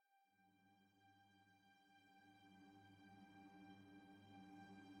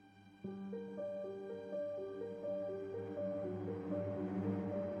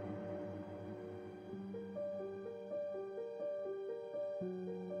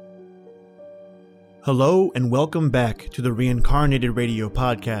Hello and welcome back to the Reincarnated Radio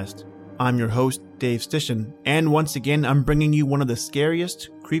Podcast. I'm your host, Dave Stishan, and once again I'm bringing you one of the scariest,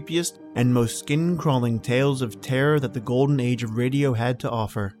 creepiest, and most skin-crawling tales of terror that the golden age of radio had to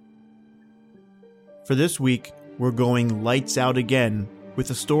offer. For this week, we're going lights out again with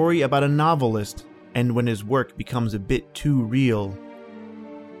a story about a novelist and when his work becomes a bit too real.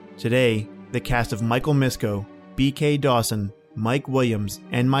 Today, the cast of Michael Misko, B.K. Dawson, Mike Williams,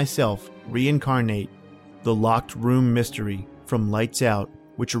 and myself reincarnate The Locked Room Mystery from Lights Out,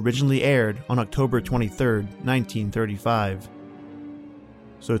 which originally aired on October 23rd, 1935.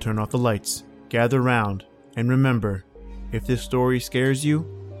 So turn off the lights, gather round, and remember, if this story scares you,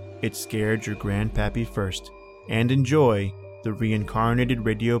 it scared your grandpappy first. And enjoy the Reincarnated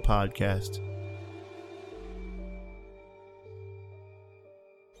Radio Podcast.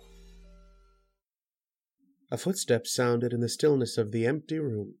 A footstep sounded in the stillness of the empty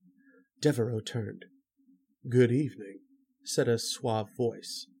room. Devereaux turned. "Good evening," said a suave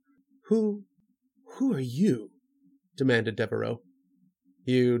voice. Who are you?" demanded Devereaux.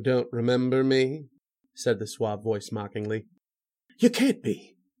 "You don't remember me?" said the suave voice mockingly. "You can't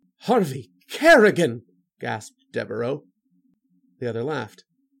be! Harvey Kerrigan!" gasped Devereaux. The other laughed.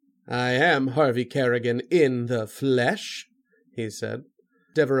 "I am Harvey Kerrigan in the flesh," he said.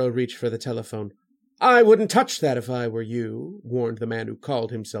 Devereaux reached for the telephone. "I wouldn't touch that if I were you," warned the man who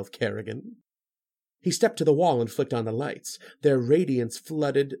called himself Kerrigan. He stepped to the wall and flicked on the lights. Their radiance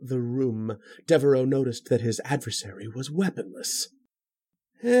flooded the room. Devereaux noticed that his adversary was weaponless.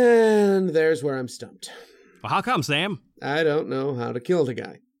 And there's where I'm stumped. Well, how come, Sam? I don't know how to kill the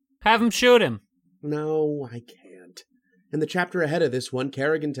guy. Have him shoot him. No, I can't. In the chapter ahead of this one,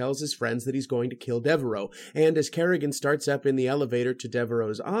 Kerrigan tells his friends that he's going to kill Devereaux, and as Kerrigan starts up in the elevator to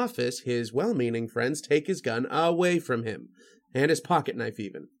Devereaux's office, his well-meaning friends take his gun away from him, and his pocket knife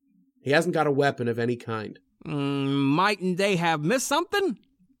even. He hasn't got a weapon of any kind. Mightn't they have missed something?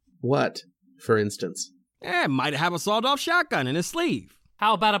 What, for instance? Might have a sawed-off shotgun in his sleeve.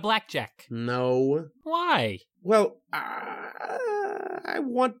 How about a blackjack? No. Why? Well, I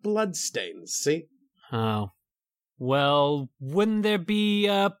want bloodstains, see? Oh. Well, wouldn't there be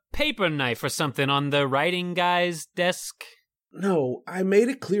a paper knife or something on the writing guy's desk? No, I made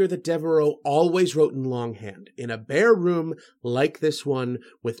it clear that Devereaux always wrote in longhand, in a bare room like this one,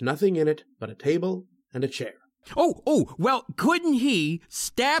 with nothing in it but a table and a chair. Well, couldn't he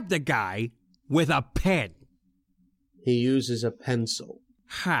stab the guy with a pen? He uses a pencil.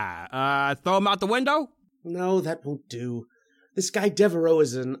 Throw him out the window? No, that won't do. This guy Devereaux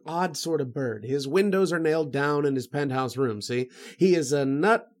is an odd sort of bird. His windows are nailed down in his penthouse room, see? He is a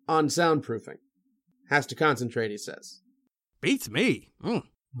nut on soundproofing. Has to concentrate, he says. Beats me.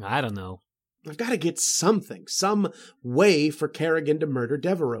 I don't know. I've got to get something, some way for Kerrigan to murder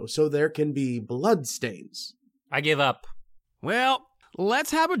Devereaux so there can be bloodstains. I give up. Well,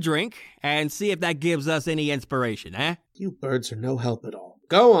 let's have a drink and see if that gives us any inspiration, eh? You birds are no help at all.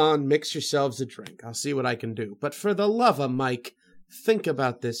 Go on, mix yourselves a drink. I'll see what I can do. But for the love of Mike, think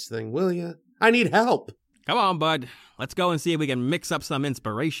about this thing, will you? I need help. Come on, bud. Let's go and see if we can mix up some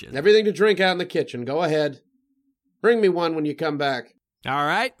inspiration. Everything to drink out in the kitchen. Go ahead. Bring me one when you come back. All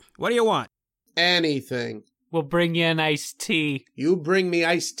right. What do you want? Anything. We'll bring you an iced tea. You bring me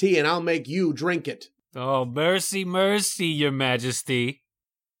iced tea and I'll make you drink it. Oh, mercy, mercy, your majesty.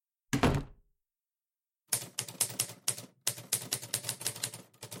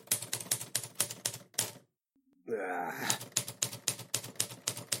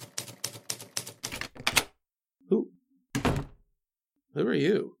 Who are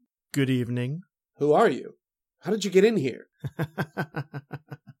you? Good evening. Who are you? How did you get in here?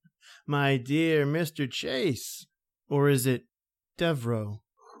 My dear Mr. Chase. Or is it Devereaux?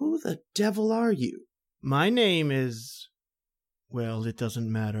 Who the devil are you? My name is... Well, it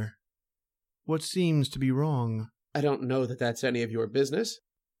doesn't matter. What seems to be wrong? I don't know that that's any of your business.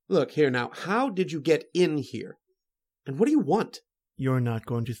 Look, here now, how did you get in here? And what do you want? You're not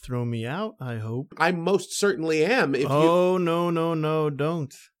going to throw me out, I hope. I most certainly am, if no,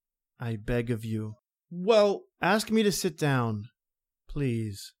 don't. I beg of you. Well... Ask me to sit down,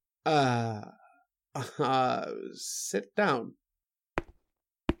 please. Sit down.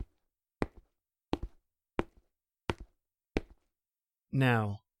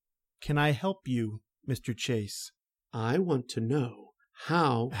 Now, can I help you, Mr. Chase? I want to know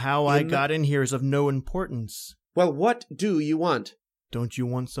how... How I got in here is of no importance. Well, what do you want? Don't you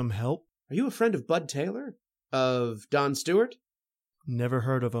want some help? Are you a friend of Bud Taylor? Of Don Stewart? Never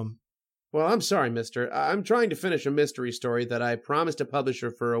heard of him. Well, I'm sorry, mister. I'm trying to finish a mystery story that I promised a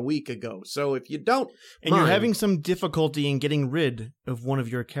publisher for a week ago, so if you don't And you're having some difficulty in getting rid of one of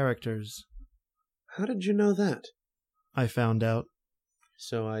your characters. How did you know that? I found out.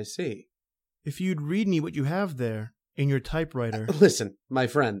 So I see. If you'd read me what you have there, in your typewriter... Listen, my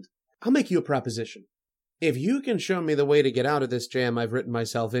friend, I'll make you a proposition. If you can show me the way to get out of this jam I've written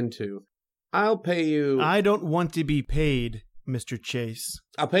myself into, I'll pay you... I don't want to be paid, Mr. Chase.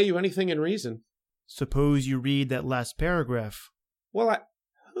 I'll pay you anything in reason. Suppose you read that last paragraph. Well,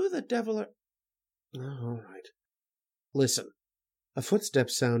 who the devil are... Oh, all right. Listen. A footstep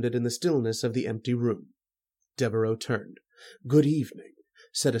sounded in the stillness of the empty room. Devereaux turned. "Good evening,"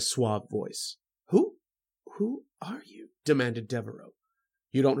 said a suave voice. Who are you?" demanded Devereaux.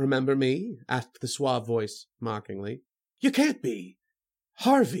 "You don't remember me?" asked the suave voice, mockingly. "You can't be.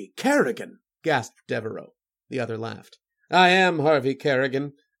 Harvey Kerrigan," gasped Devereaux. The other laughed. "I am Harvey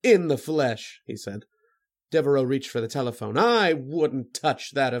Kerrigan, in the flesh," he said. Devereaux reached for the telephone. "I wouldn't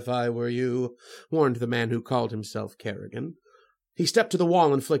touch that if I were you," warned the man who called himself Kerrigan. He stepped to the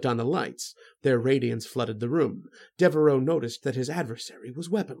wall and flicked on the lights. Their radiance flooded the room. Devereaux noticed that his adversary was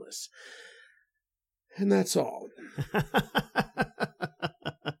weaponless. "And that's all.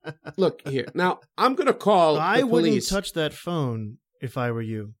 Look here. Now, I'm going to call the police." I wouldn't touch that phone if I were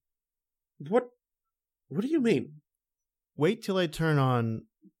you. What do you mean? Wait till I turn on...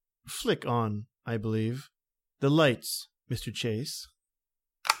 flick on, I believe. The lights, Mr. Chase.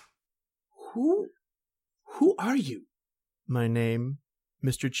 Who are you? My name,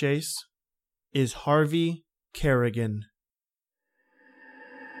 Mr. Chase, is Harvey Kerrigan.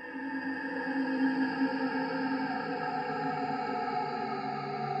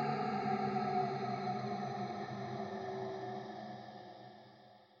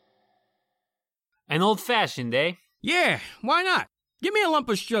 An old-fashioned, eh? Yeah, why not? Give me a lump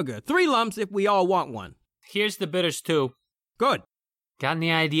of sugar. 3 lumps if we all want one. Here's the bitters, too. Good. Got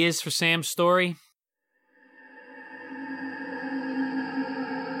any ideas for Sam's story?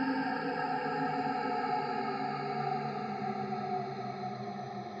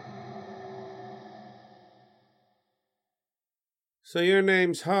 So your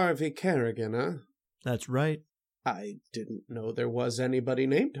name's Harvey Kerrigan, huh? That's right. I didn't know there was anybody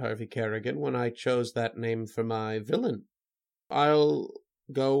named Harvey Kerrigan when I chose that name for my villain. I'll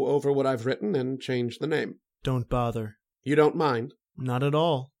go over what I've written and change the name. Don't bother. You don't mind? Not at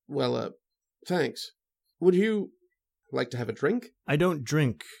all. Well, thanks. Would you like to have a drink? I don't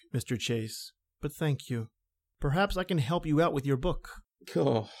drink, Mr. Chase, but thank you. Perhaps I can help you out with your book.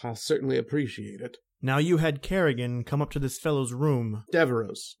 Oh, I'll certainly appreciate it. Now you had Kerrigan come up to this fellow's room.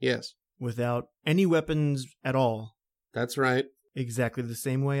 Devereaux's, yes. Without any weapons at all. That's right. Exactly the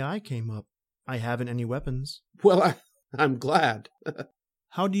same way I came up. I haven't any weapons. Well, I'm glad.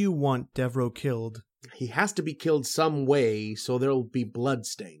 How do you want Devereaux killed? He has to be killed some way, so there'll be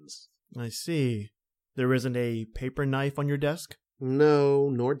bloodstains. I see. There isn't a paper knife on your desk? No,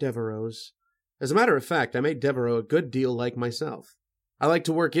 nor Devereaux's. As a matter of fact, I made Devereaux a good deal like myself. I like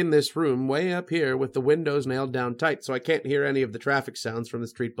to work in this room way up here with the windows nailed down tight so I can't hear any of the traffic sounds from the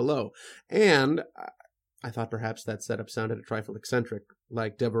street below. And I thought perhaps that setup sounded a trifle eccentric,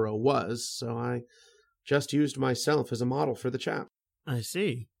 like Devereaux was, so I just used myself as a model for the chap. I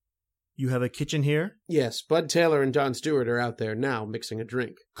see. You have a kitchen here? Yes, Bud Taylor and John Stewart are out there now mixing a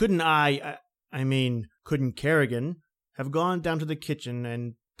drink. Couldn't couldn't Kerrigan have gone down to the kitchen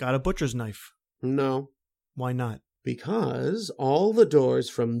and got a butcher's knife? No. Why not? Because all the doors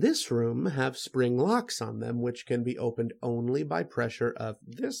from this room have spring locks on them, which can be opened only by pressure of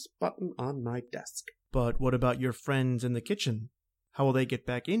this button on my desk. But what about your friends in the kitchen? How will they get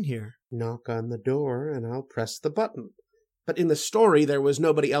back in here? Knock on the door, and I'll press the button. But in the story, there was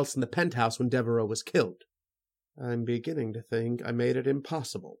nobody else in the penthouse when Devereaux was killed. I'm beginning to think I made it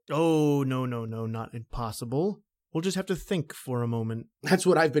impossible. Oh, no, not impossible. We'll just have to think for a moment. That's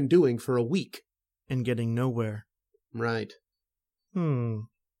what I've been doing for a week. And getting nowhere. Right.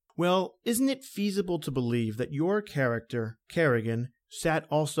 Well, isn't it feasible to believe that your character, Kerrigan, sat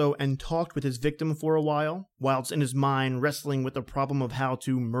also and talked with his victim for a whilst in his mind wrestling with the problem of how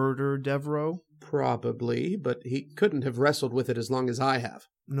to murder Devereaux? Probably, but he couldn't have wrestled with it as long as I have.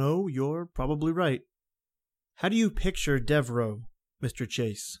 No, you're probably right. How do you picture Devereaux, Mr.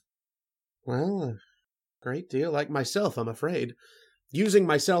 Chase? Well, a great deal like myself, I'm afraid. Using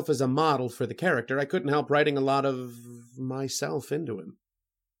myself as a model for the character, I couldn't help writing a lot of myself into him.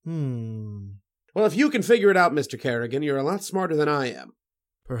 Well, if you can figure it out, Mr. Kerrigan, you're a lot smarter than I am.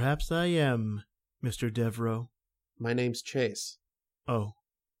 Perhaps I am, Mr. Devereaux. My name's Chase. Oh,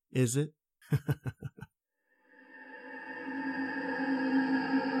 is it?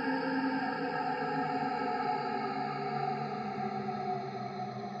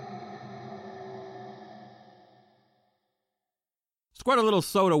 Squirt a little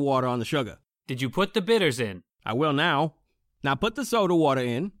soda water on the sugar. Did you put the bitters in? I will now. Now put the soda water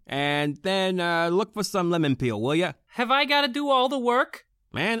in, and then look for some lemon peel, will ya? Have I got to do all the work?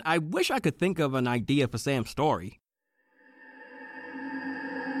 Man, I wish I could think of an idea for Sam's story.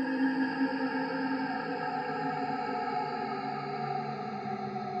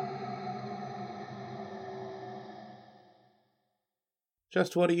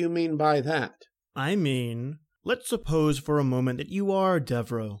 Just what do you mean by that? I mean, let's suppose for a moment that you are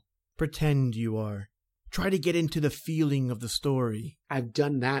Devereaux. Pretend you are. Try to get into the feeling of the story. I've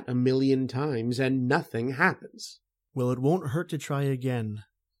done that 1,000,000 times, and nothing happens. Well, it won't hurt to try again.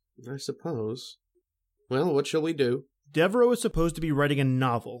 I suppose. Well, what shall we do? Devereaux is supposed to be writing a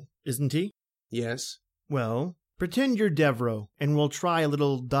novel, isn't he? Yes. Well, pretend you're Devereaux, and we'll try a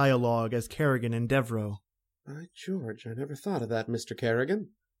little dialogue as Kerrigan and Devereaux. By George, I never thought of that, Mr. Kerrigan.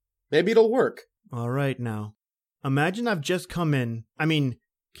 Maybe it'll work. All right, now. Imagine I've just come in.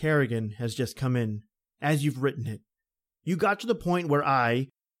 Kerrigan has just come in, as you've written it. You got to the point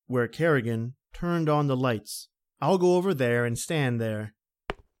where Kerrigan turned on the lights. I'll go over there and stand there.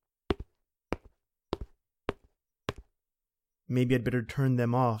 Maybe I'd better turn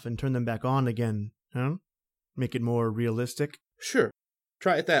them off and turn them back on again, huh? Make it more realistic? Sure.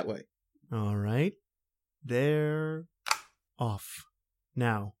 Try it that way. All right. They're off.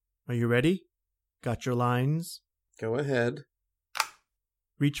 Now, are you ready? Got your lines? Go ahead.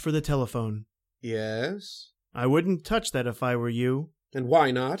 Reach for the telephone. Yes? I wouldn't touch that if I were you. And why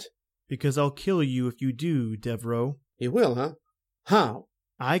not? Because I'll kill you if you do, Devereaux. You will, huh? How?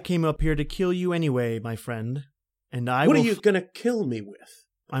 I came up here to kill you anyway, my friend. And What are you gonna kill me with?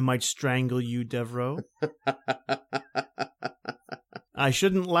 I might strangle you, Devereaux. I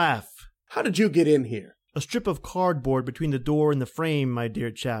shouldn't laugh. How did you get in here? A strip of cardboard between the door and the frame, my dear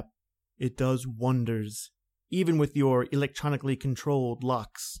chap. It does wonders, even with your electronically controlled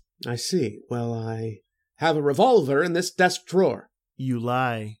locks. I see. Well, I have a revolver in this desk drawer. You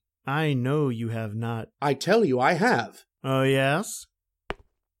lie. I know you have not. I tell you I have. Oh, yes?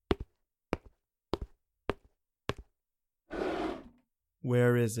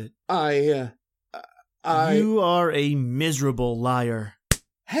 Where is it? You are a miserable liar.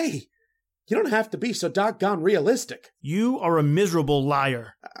 Hey! You don't have to be so doggone realistic. You are a miserable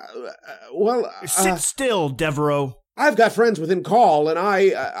liar. Sit still, Devereaux. I've got friends within call, and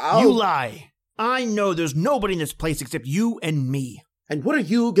I'll... You lie. I know there's nobody in this place except you and me. And what are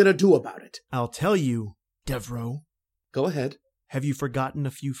you gonna do about it? I'll tell you, Devereaux. Go ahead. Have you forgotten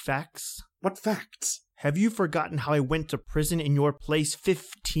a few facts? What facts? Have you forgotten how I went to prison in your place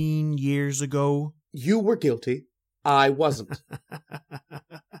 15 years ago? You were guilty. I wasn't.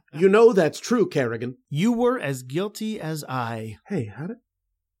 You know that's true, Kerrigan. You were as guilty as I. Hey, how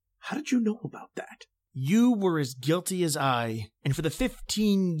did you know about that? You were as guilty as I, and for the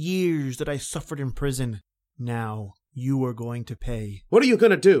 15 years that I suffered in prison, now you are going to pay. What are you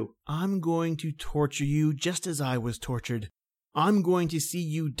going to do? I'm going to torture you just as I was tortured. I'm going to see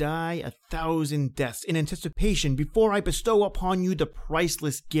you die 1,000 deaths in anticipation before I bestow upon you the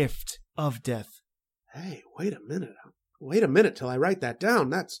priceless gift of death. Hey, wait a minute. Wait a minute till I write that down.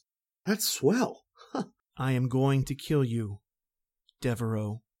 That's swell. Huh. I am going to kill you,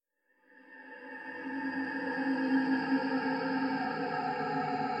 Devereaux.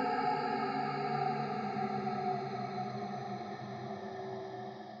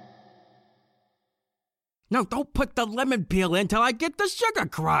 No, don't put the lemon peel in till I get the sugar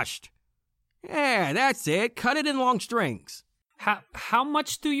crushed. Yeah, that's it. Cut it in long strings. How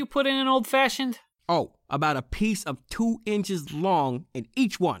much do you put in an old-fashioned? Oh, about a piece of 2 inches long in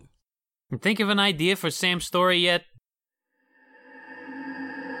each one. Think of an idea for Sam's story yet?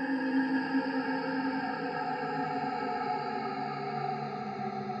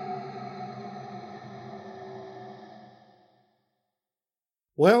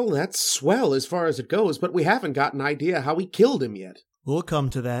 Well, that's swell as far as it goes, but we haven't got an idea how we killed him yet. We'll come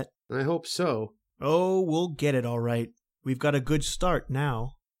to that. I hope so. Oh, we'll get it all right. We've got a good start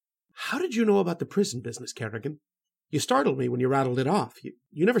now. How did you know about the prison business, Kerrigan? You startled me when you rattled it off.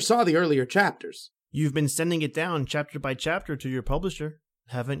 You never saw the earlier chapters. You've been sending it down chapter by chapter to your publisher,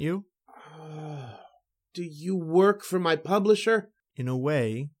 haven't you? Do you work for my publisher? In a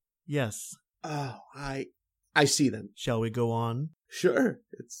way, yes. Oh, I see then. Shall we go on? Sure,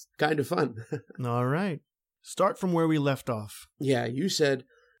 it's kind of fun. All right. Start from where we left off. Yeah, you said,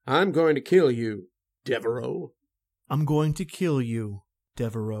 I'm going to kill you, Devereaux. I'm going to kill you,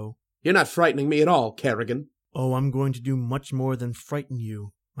 Devereaux. You're not frightening me at all, Kerrigan. Oh, I'm going to do much more than frighten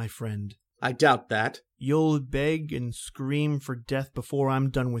you, my friend. I doubt that. You'll beg and scream for death before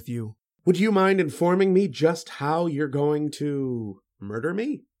I'm done with you. Would you mind informing me just how you're going to murder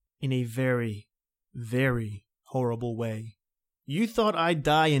me? in a very, very horrible way. You thought I'd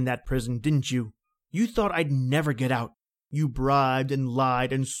die in that prison, didn't you? You thought I'd never get out. You bribed and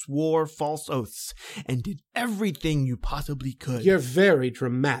lied and swore false oaths and did everything you possibly could. You're very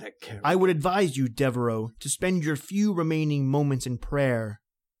dramatic, Kerrigan. I would advise you, Devereaux, to spend your few remaining moments in prayer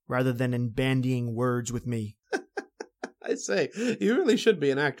rather than in bandying words with me. I say, you really should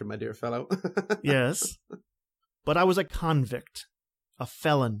be an actor, my dear fellow. Yes, but I was a convict, a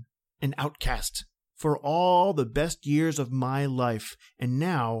felon, an outcast for all the best years of my life, and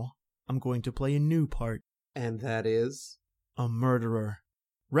now I'm going to play a new part. And that is? A murderer.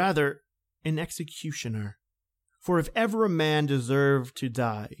 Rather, an executioner. For if ever a man deserved to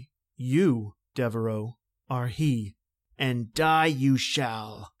die, you, Devereaux, are he, and die you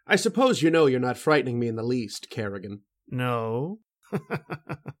shall. I suppose you know you're not frightening me in the least, Kerrigan. No.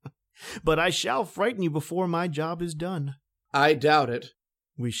 But I shall frighten you before my job is done. I doubt it.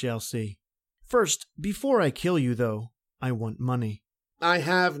 We shall see. First, before I kill you, though, I want money. I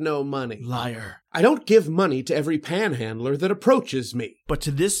have no money. Liar. I don't give money to every panhandler that approaches me. But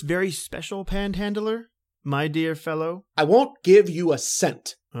to this very special panhandler, my dear fellow? I won't give you a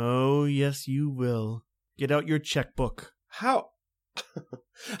cent. Oh, yes, you will. Get out your checkbook. How?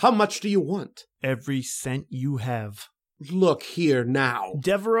 How much do you want? Every cent you have. Look here now.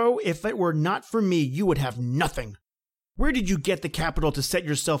 Devereaux, if it were not for me, you would have nothing. Where did you get the capital to set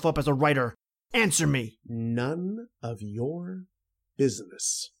yourself up as a writer? Answer me. None of your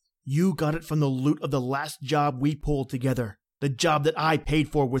business. You got it from the loot of the last job we pulled together. The job that I paid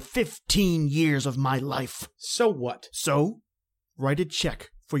for with 15 years of my life. So what? So, write a check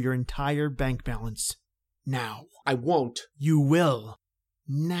for your entire bank balance. Now. I won't. You will.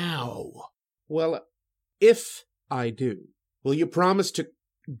 Now. Well, if I do, will you promise to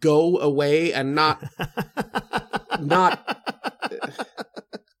go away and not...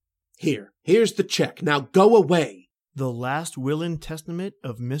 Here's the check. Now go away. The last will and testament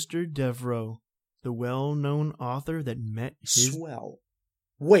of Mr. Devereaux, the well-known author that met his... Swell.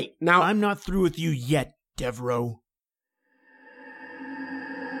 Wait, now... I'm not through with you yet, Devereaux.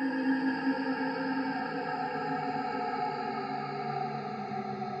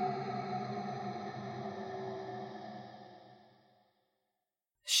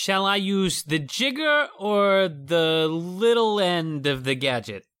 Shall I use the jigger or the little end of the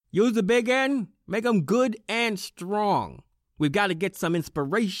gadget? Use the big end. Make 'em good and strong. We've got to get some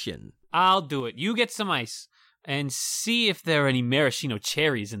inspiration. I'll do it. You get some ice and see if there are any maraschino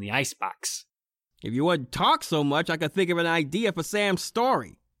cherries in the icebox. If you wouldn't talk so much, I could think of an idea for Sam's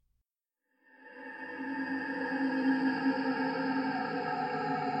story.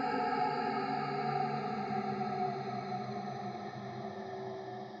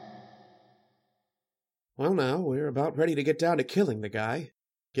 Well, now, we're about ready to get down to killing the guy.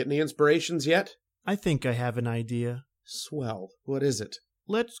 Get any inspirations yet? I think I have an idea. Swell. What is it?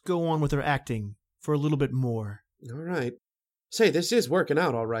 Let's go on with our acting for a little bit more. All right. Say, this is working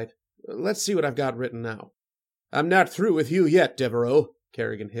out all right. Let's see what I've got written now. I'm not through with you yet, Devereaux,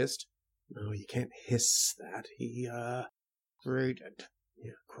 Kerrigan hissed. No, you can't hiss that. He, graded.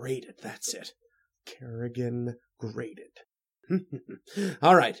 Yeah, graded, that's it. Kerrigan graded.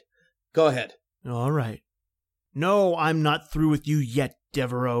 All right. Go ahead. All right. No, I'm not through with you yet,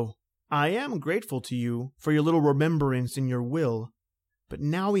 Devereaux. I am grateful to you for your little remembrance in your will, but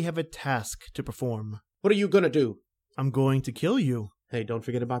now we have a task to perform. What are you going to do? I'm going to kill you. Hey, don't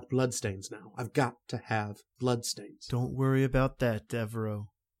forget about bloodstains now. I've got to have bloodstains. Don't worry about that, Devereaux.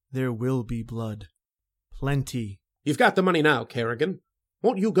 There will be blood. Plenty. You've got the money now, Kerrigan.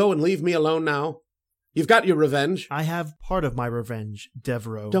 Won't you go and leave me alone now? You've got your revenge. I have part of my revenge,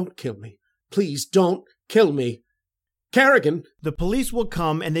 Devereaux. Don't kill me. Please don't kill me. Kerrigan! The police will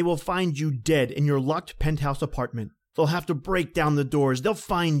come and they will find you dead in your locked penthouse apartment. They'll have to break down the doors. They'll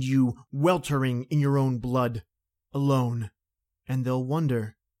find you weltering in your own blood. Alone. And they'll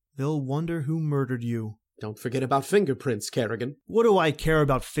wonder who murdered you. Don't forget about fingerprints, Kerrigan. What do I care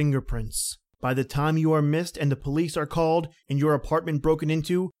about fingerprints? By the time you are missed and the police are called and your apartment broken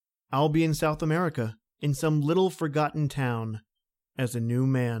into, I'll be in South America, in some little forgotten town, as a new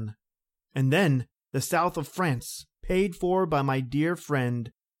man. And then, the south of France, paid for by my dear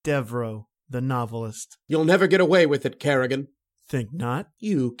friend, Devereaux, the novelist. You'll never get away with it, Kerrigan. Think not?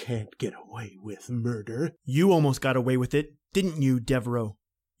 You can't get away with murder. You almost got away with it, didn't you, Devereaux?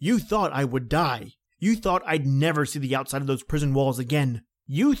 You thought I would die. You thought I'd never see the outside of those prison walls again.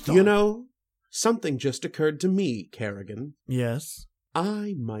 You thought... You know, something just occurred to me, Kerrigan. Yes?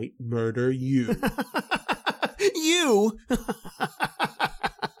 I might murder you. You?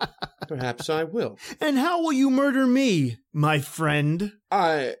 Perhaps I will. And how will you murder me, my friend?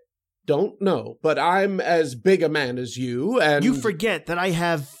 don't know, but I'm as big a man as you, and... You forget that I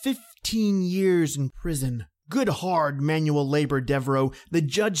have 15 years in prison. Good hard manual labor, Devereaux. The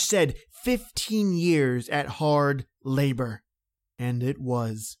judge said 15 years at hard labor. And it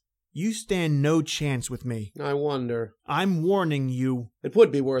was. You stand no chance with me. I wonder. I'm warning you. It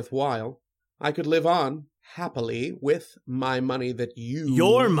would be worthwhile. I could live on, happily, with my money that you...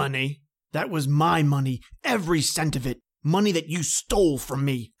 Your money? That was my money. Every cent of it. Money that you stole from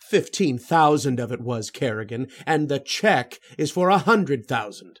me. 15,000 of it was, Kerrigan, and the check is for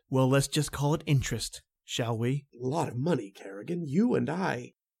 100,000. Well, let's just call it interest, shall we? A lot of money, Kerrigan. You and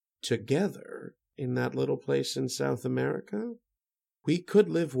I, together, in that little place in South America, we could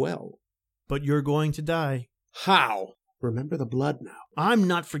live well. But you're going to die. How? Remember the blood now. I'm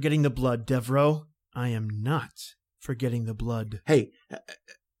not forgetting the blood, Devereaux. I am not forgetting the blood. Hey,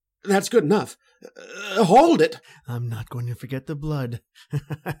 that's good enough. Hold it. I'm not going to forget the blood.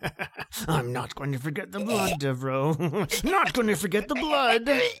 I'm not going to forget the blood, Devereaux. Not going to forget the blood.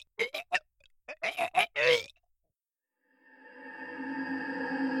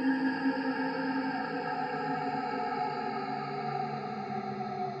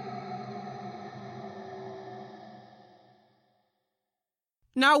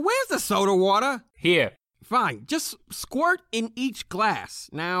 Now, where's the soda water? Here. Fine, just squirt in each glass.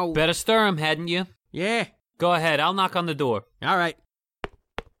 Now... Better stir 'em, hadn't you? Yeah. Go ahead, I'll knock on the door. All right.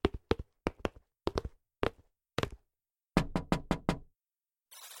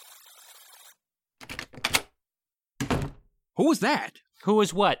 Who was that? Who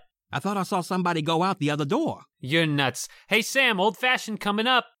was what? I thought I saw somebody go out the other door. You're nuts. Hey, Sam, old-fashioned coming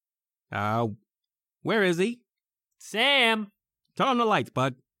up. Where is he? Sam! Turn on the lights,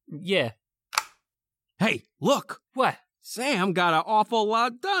 bud. Yeah. Hey, look. What? Sam got an awful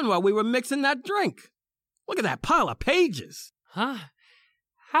lot done while we were mixing that drink. Look at that pile of pages. Huh?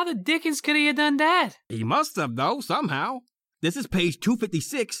 How the dickens could he have done that? He must have, though, somehow. This is page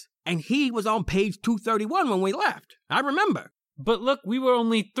 256, and he was on page 231 when we left. I remember. But look, we were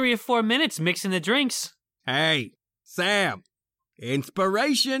only 3 or 4 minutes mixing the drinks. Hey, Sam.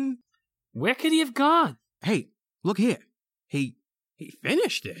 Inspiration. Where could he have gone? Hey, look here. He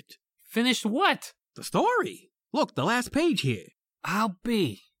finished it. Finished what? The story. Look, the last page here. I'll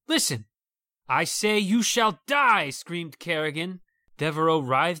be. Listen. I say you shall die, screamed Kerrigan. Devereaux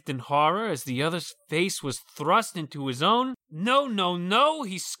writhed in horror as the other's face was thrust into his own. No, no, no,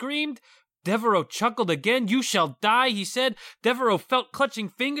 he screamed. Devereaux chuckled again. You shall die, he said. Devereaux felt clutching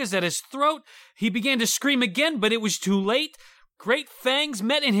fingers at his throat. He began to scream again, but it was too late. Great fangs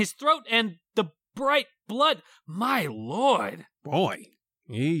met in his throat, and the bright blood. My lord. Boy,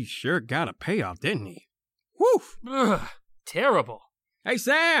 he sure got a payoff, didn't he? Woof. Ugh, terrible. Hey,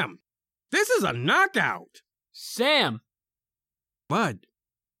 Sam, this is a knockout. Sam. Bud,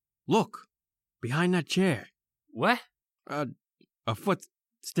 look, behind that chair. What? A foot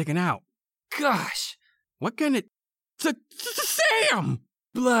sticking out. Gosh. What can it... Sam!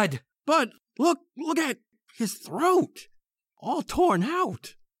 Blood. Bud, look at his throat. All torn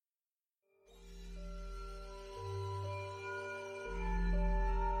out.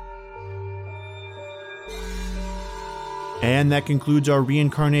 And that concludes our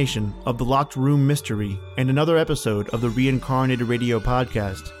reincarnation of the Locked Room Mystery and another episode of the Reincarnated Radio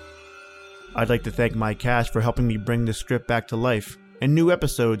Podcast. I'd like to thank my cast for helping me bring the script back to life, and new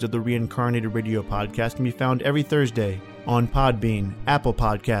episodes of the Reincarnated Radio Podcast can be found every Thursday on Podbean, Apple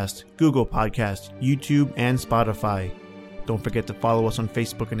Podcast, Google Podcast, YouTube, and Spotify. Don't forget to follow us on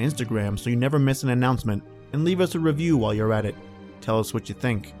Facebook and Instagram so you never miss an announcement, and leave us a review while you're at it. Tell us what you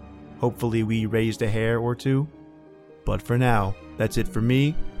think. Hopefully we raised a hair or two. But for now, that's it for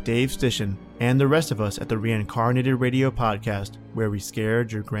me, Dave Stishan, and the rest of us at the Reincarnated Radio Podcast, where we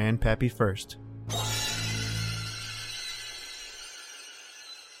scared your grandpappy first.